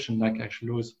innovation, like actually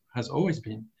Lloyd's has always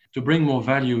been, to bring more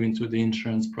value into the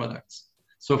insurance products.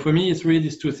 So for me, it's really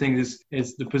these two things.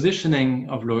 Is the positioning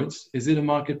of Lloyd's. Is it a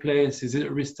marketplace? Is it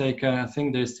a risk taker? I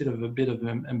think there's still a bit of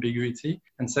ambiguity.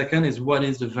 And second is, what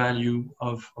is the value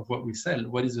of what we sell?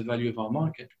 What is the value of our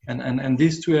market? And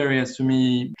these two areas, to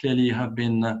me, clearly have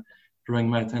been drawing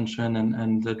my attention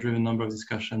and driven a number of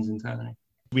discussions internally.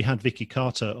 We had Vicky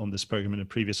Carter on this program in a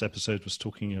previous episode, was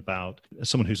talking about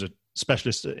someone who's a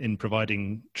specialist in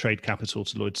providing trade capital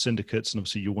to Lloyd's syndicates. And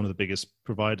obviously you're one of the biggest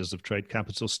providers of trade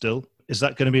capital still. Is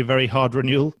that going to be a very hard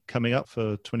renewal coming up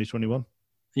for 2021?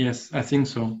 Yes, I think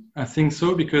so.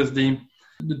 Because the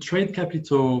trade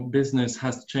capital business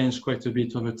has changed quite a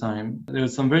bit over time. There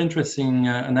was some very interesting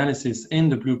analysis in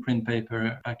the blueprint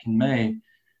paper back in May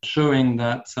showing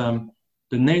that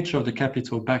the nature of the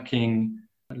capital backing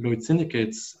Lloyd's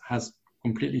syndicates has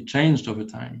completely changed over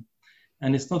time.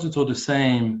 And it's not at all the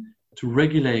same to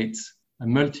regulate a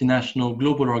multinational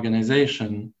global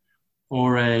organization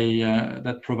or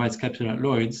that provides capital at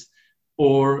Lloyd's,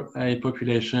 or a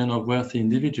population of wealthy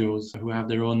individuals who have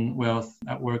their own wealth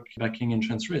at work backing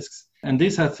insurance risks. And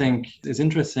this, I think, is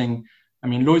interesting. I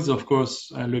mean, Lloyd's, of course,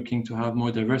 are looking to have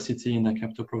more diversity in their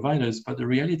capital providers, but the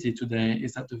reality today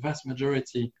is that the vast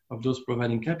majority of those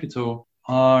providing capital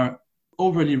are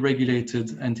overly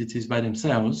regulated entities by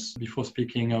themselves, before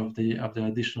speaking of the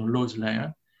additional Lloyd's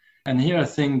layer. And here I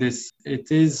think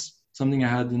it is something I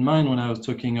had in mind when I was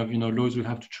talking of, Lloyd's will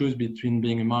have to choose between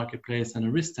being a marketplace and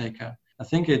a risk taker. I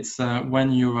think it's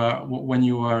when you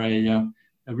are a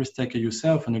risk taker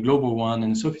yourself, and a global one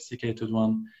and a sophisticated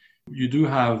one, you do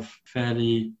have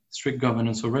fairly strict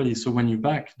governance already. So when you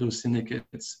back those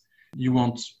syndicates, you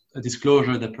want a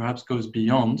disclosure that perhaps goes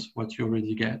beyond what you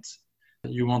already get.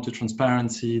 You want a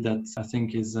transparency that I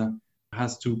think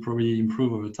has to probably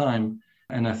improve over time.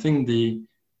 And I think the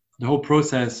whole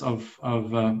process of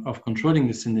controlling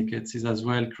the syndicates is as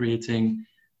well creating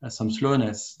some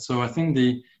slowness. So I think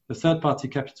the third-party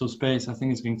capital space, I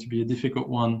think, is going to be a difficult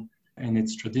one in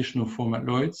its traditional form at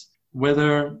Lloyd's.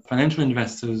 Whether financial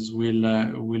investors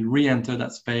will re-enter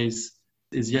that space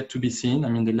is yet to be seen. I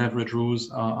mean, the leverage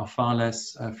rules are far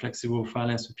less flexible, far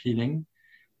less appealing.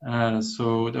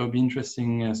 So that would be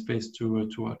interesting space to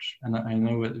watch. And I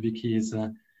know that Vicky is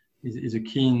a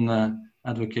keen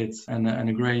advocate and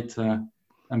a great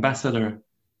ambassador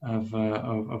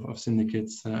of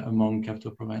syndicates among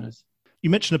capital providers. You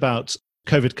mentioned about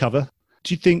COVID cover.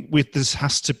 Do you think this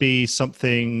has to be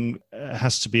something,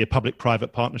 has to be a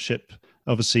public-private partnership?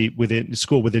 Obviously, within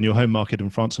Scor, within your home market in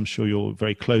France, I'm sure you're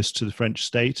very close to the French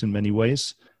state in many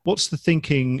ways. What's the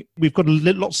thinking? We've got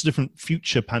lots of different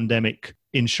future pandemic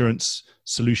insurance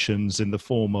solutions in the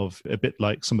form of a bit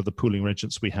like some of the pooling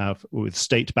arrangements we have with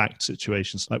state-backed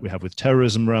situations like we have with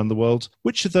terrorism around the world.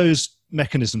 Which of those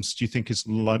mechanisms do you think is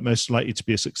most likely to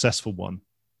be a successful one?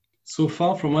 So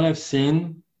far, from what I've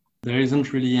seen, there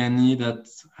isn't really any that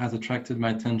has attracted my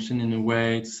attention in a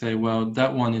way to say, well,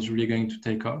 that one is really going to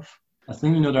take off. I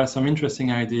think, there are some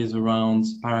interesting ideas around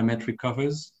parametric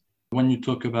covers. When you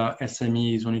talk about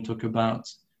SMEs, when you talk about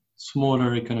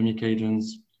smaller economic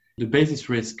agents, the basis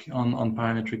risk on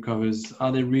parametric covers,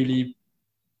 are they really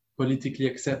politically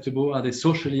acceptable? Are they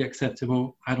socially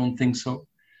acceptable? I don't think so.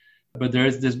 But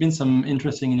there's been some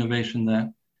interesting innovation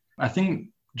there. I think,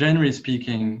 generally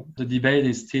speaking, the debate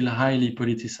is still highly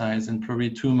politicized and probably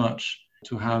too much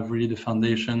to have really the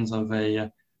foundations of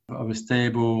a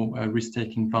stable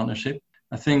risk-taking partnership.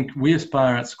 I think we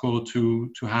aspire at Scor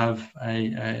to have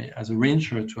as a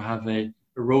reinsurer, to have a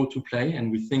role to play, and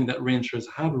we think that reinsurers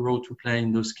have a role to play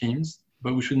in those schemes.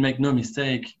 But we should make no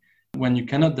mistake, when you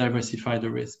cannot diversify the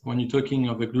risk, when you're talking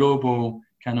of a global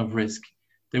kind of risk,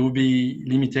 there will be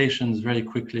limitations very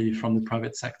quickly from the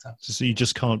private sector. So you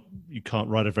can't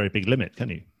write a very big limit, can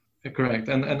you? Correct.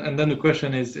 And then the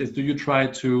question is do you try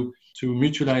to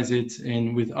mutualize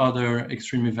it with other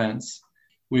extreme events,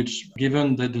 which,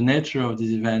 given the nature of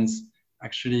these events,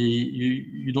 actually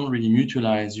you don't really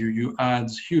mutualize. You add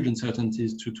huge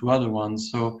uncertainties to other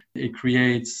ones. So it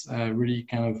creates really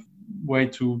kind of way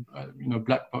too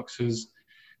black boxes.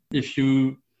 If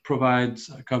you provide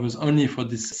covers only for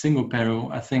this single peril,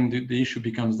 I think the issue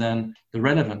becomes then the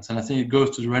relevance. And I think it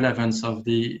goes to the relevance of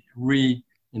the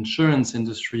reinsurance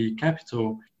industry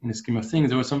capital in the scheme of things.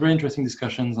 There were some very interesting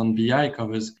discussions on BI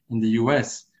covers in the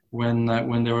US when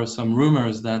there were some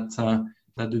rumors that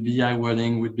the BI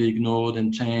wording would be ignored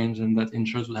and changed and that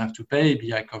insurers would have to pay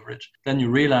BI coverage. Then you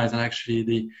realize that actually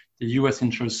the US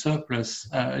insurance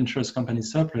company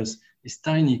surplus is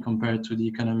tiny compared to the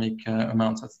economic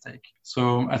amounts at stake.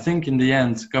 So I think in the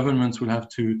end, governments will have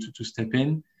to step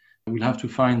in. We'll have to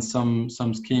find some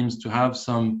schemes to have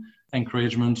some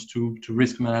encouragement to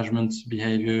risk management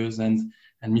behaviors and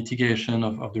mitigation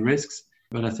of the risks.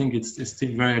 But I think it's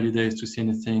still very early days to see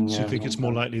anything. So you think it's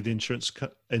more likely the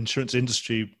insurance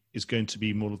industry is going to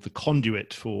be more of the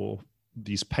conduit for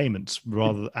these payments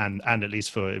rather and at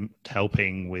least for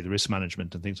helping with risk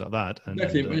management and things like that.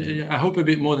 Exactly. I hope a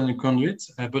bit more than a conduit,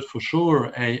 but for sure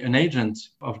an agent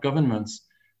of governments.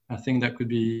 I think that could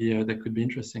be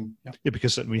interesting. Yeah,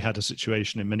 because we had a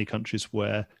situation in many countries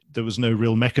where there was no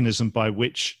real mechanism by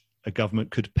which a government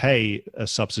could pay a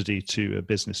subsidy to a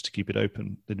business to keep it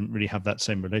open. They didn't really have that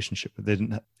same relationship.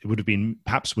 It would have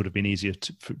been easier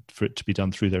for it to be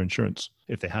done through their insurance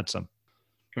if they had some.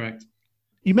 Correct.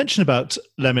 You mentioned about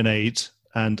Lemonade,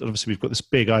 and obviously we've got this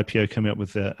big IPO coming up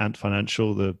with Ant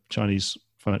Financial, the Chinese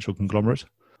financial conglomerate.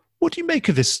 What do you make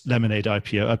of this Lemonade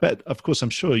IPO? I bet, of course, I'm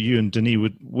sure you and Denis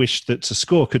would wish that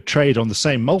Scor could trade on the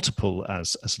same multiple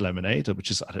as Lemonade,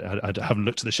 which is, I haven't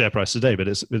looked at the share price today, but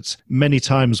it's many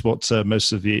times what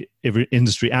most of the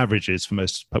industry average is for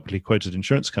most publicly quoted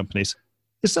insurance companies.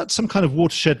 Is that some kind of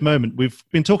watershed moment? We've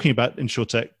been talking about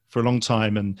InsurTech for a long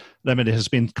time, and Lemonade has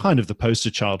been kind of the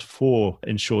poster child for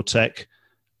InsurTech,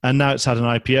 and now it's had an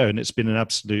IPO and it's been an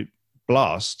absolute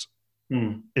blast.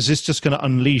 Is this just going to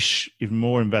unleash even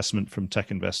more investment from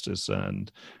tech investors? And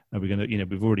are we going to,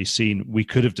 we've already seen, we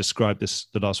could have described this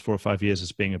the last 4 or 5 years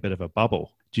as being a bit of a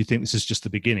bubble. Do you think this is just the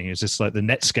beginning? Is this like the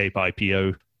Netscape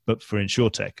IPO, but for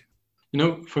InsurTech?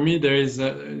 For me,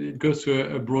 it goes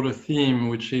to a broader theme,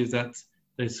 which is that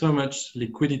there's so much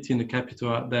liquidity in the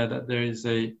capital out there that there is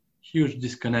a huge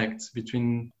disconnect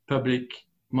between public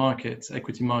markets,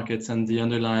 equity markets, and the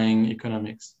underlying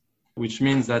economics, which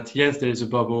means that, yes, there is a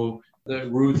bubble. The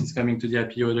route is coming to the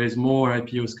IPO. There is more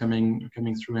IPOs coming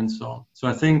through and so on. So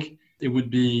I think it would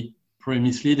be probably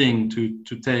misleading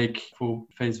to take for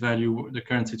face value the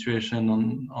current situation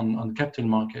on capital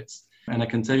markets. And I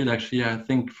can tell you that actually, I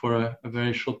think for a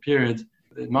very short period,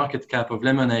 the market cap of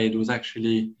Lemonade was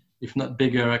actually, if not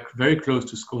bigger, very close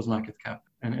to Scor's market cap.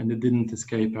 And it didn't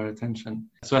escape our attention.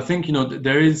 So I think,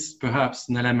 there is perhaps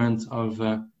an element of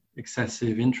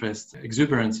excessive interest,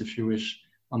 exuberance, if you wish,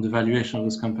 on the valuation of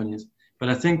those companies. But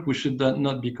I think we should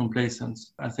not be complacent.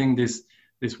 I think this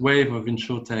wave of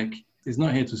insurtech is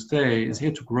not here to stay, it's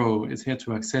here to grow, it's here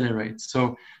to accelerate.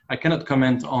 So I cannot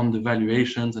comment on the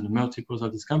valuations and the multiples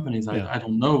of these companies. I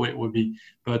don't know what it will be,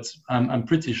 but I'm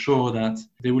pretty sure that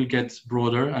they will get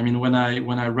broader. I mean, when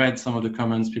I read some of the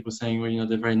comments, people saying, well,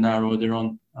 they're very narrow, they're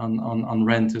on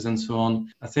renters and so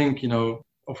on. I think,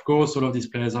 of course, all of these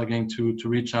players are going to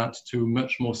reach out to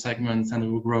much more segments and it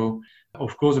will grow.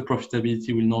 Of course, the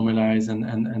profitability will normalize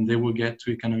and they will get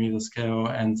to economies of scale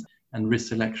and risk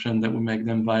selection that will make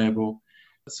them viable.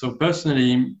 So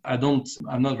personally,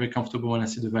 I'm not very comfortable when I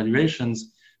see the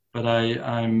valuations, but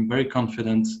I'm very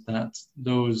confident that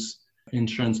those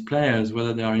insurance players,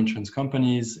 whether they are insurance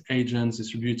companies, agents,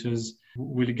 distributors,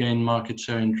 will gain market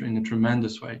share in a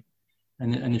tremendous way.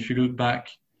 And if you look back,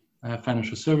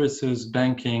 financial services,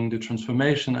 banking, the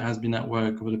transformation that has been at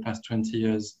work over the past 20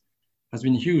 years has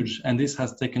been huge. And this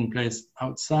has taken place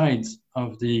outside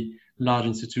of the large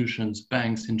institutions,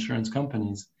 banks, insurance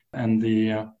companies. And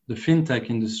the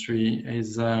fintech industry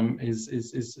is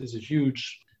a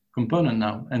huge component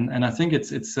now. And I think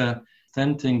it's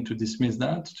tempting to dismiss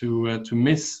that, to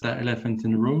miss that elephant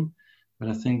in the room. But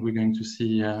I think we're going to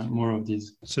see more of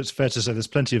these. So it's fair to say there's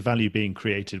plenty of value being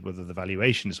created, whether the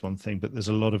valuation is one thing, but there's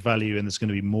a lot of value and there's going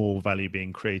to be more value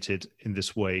being created in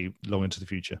this way long into the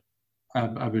future.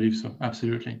 I believe so,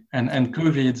 absolutely. And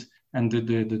COVID and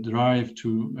the drive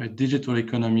to a digital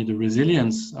economy, the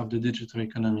resilience of the digital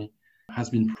economy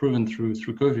has been proven through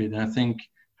COVID. I think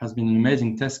has been an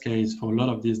amazing test case for a lot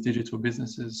of these digital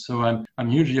businesses. So I'm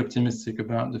hugely optimistic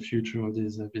about the future of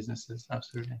these businesses,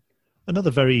 absolutely.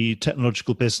 Another very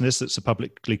technological business that's a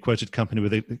publicly quoted company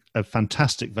with a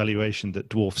fantastic valuation that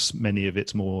dwarfs many of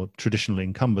its more traditional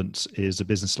incumbents is a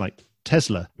business like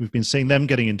Tesla. We've been seeing them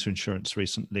getting into insurance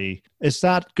recently. Is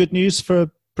that good news for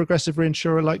a progressive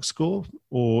reinsurer like Scor,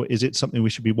 or is it something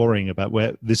we should be worrying about,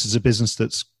 where this is a business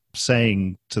that's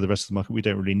saying to the rest of the market, we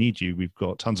don't really need you. We've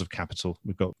got tons of capital.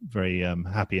 We've got very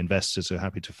happy investors who are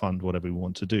happy to fund whatever we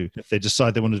want to do. If they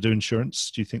decide they want to do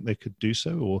insurance, do you think they could do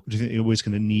so? Or do you think they're always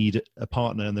going to need a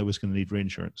partner and they're always going to need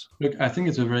reinsurance? Look, I think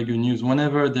it's a very good news.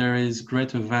 Whenever there is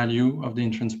greater value of the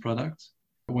insurance product,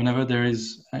 whenever there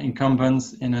is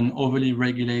incumbents in an overly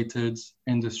regulated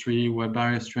industry where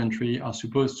barriers to entry are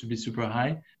supposed to be super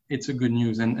high, it's a good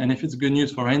news. And if it's good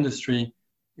news for our industry,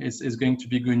 it's going to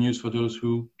be good news for those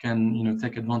who can,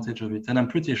 take advantage of it. And I'm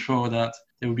pretty sure that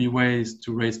there will be ways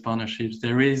to raise partnerships.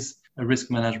 There is a risk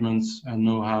management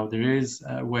know-how. There is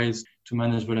ways to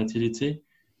manage volatility,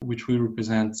 which will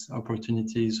represent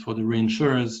opportunities for the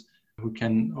reinsurers who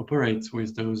can operate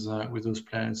with those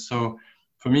players. So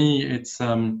for me, it's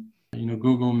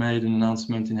Google made an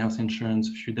announcement in health insurance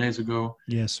a few days ago.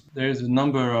 Yes, there is a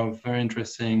number of very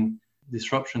interesting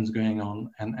disruptions going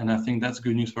on, and I think that's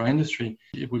good news for our industry.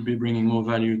 It would be bringing more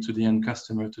value to the end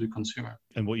customer, to the consumer.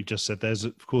 And what you just said, there's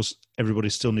of course everybody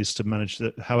still needs to manage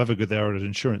that. However good they are at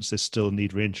insurance, they still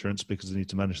need reinsurance because they need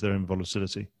to manage their own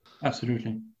volatility.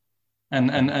 Absolutely,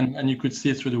 and you could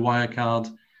see through the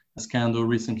Wirecard scandal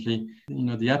recently,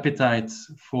 the appetite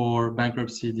for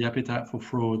bankruptcy, the appetite for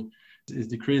fraud is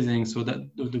decreasing, so that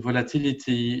the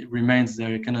volatility remains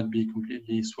there. It cannot be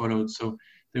completely swallowed. So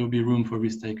there will be room for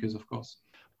risk takers, of course.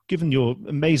 Given your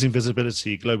amazing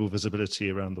visibility, global visibility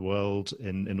around the world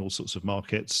in all sorts of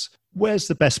markets, where's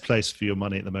the best place for your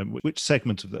money at the moment? Which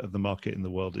segment of the market in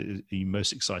the world are you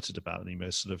most excited about and you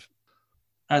most sort of...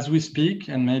 As we speak,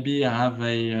 and maybe I have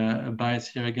a bias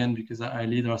here again because I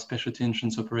lead our specialty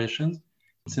insurance operations.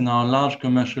 It's in our large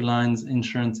commercial lines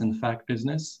insurance and fact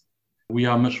business. We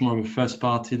are much more of a first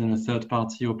party than a third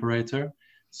party operator.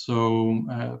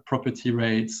 So property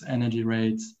rates, energy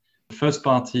rates, first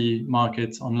party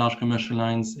market on large commercial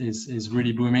lines is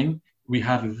really booming. We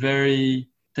have a very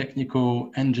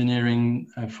technical engineering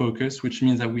focus, which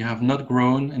means that we have not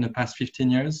grown in the past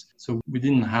 15 years. So we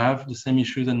didn't have the same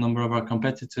issues a number of our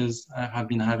competitors have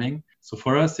been having. So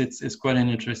for us, it's quite an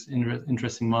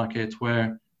interesting market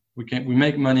where we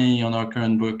make money on our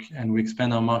current book and we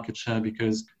expand our market share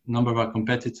because a number of our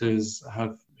competitors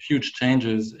have huge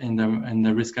changes in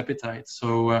their risk appetite.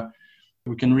 So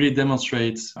we can really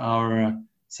demonstrate our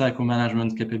cycle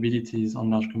management capabilities on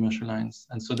large commercial lines.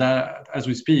 And so that, as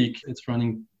we speak, it's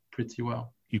running pretty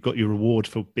well. you've got your reward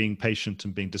for being patient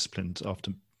and being disciplined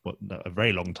after a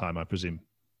very long time, I presume.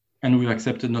 And we've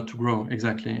accepted not to grow,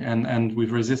 exactly. And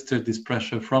we've resisted this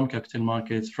pressure from capital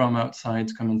markets, from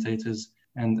outside commentators,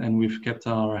 and we've kept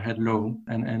our head low,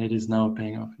 and it is now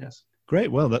paying off, yes. Great.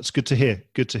 Well, that's good to hear.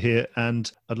 Good to hear. And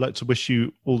I'd like to wish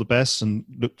you all the best and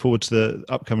look forward to the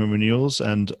upcoming renewals.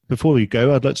 And before we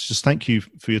go, I'd like to just thank you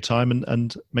for your time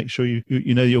and make sure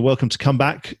you know you're welcome to come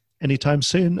back anytime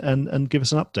soon and give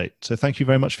us an update. So thank you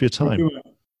very much for your time. Thank you.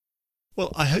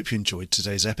 Well, I hope you enjoyed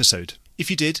today's episode. If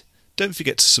you did, don't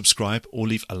forget to subscribe or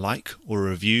leave a like or a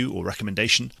review or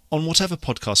recommendation on whatever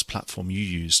podcast platform you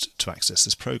used to access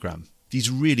this program. These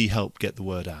really help get the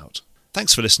word out.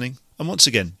 Thanks for listening. And once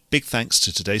again, big thanks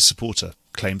to today's supporter,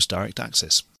 Claims Direct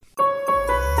Access.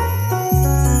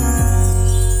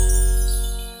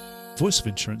 Voice of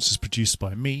Insurance is produced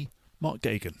by me, Mark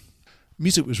Gagan.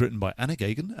 Music was written by Anna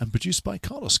Gagan and produced by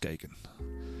Carlos Gagan.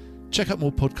 Check out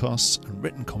more podcasts and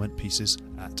written comment pieces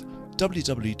at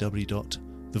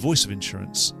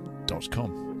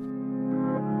www.thevoiceofinsurance.com.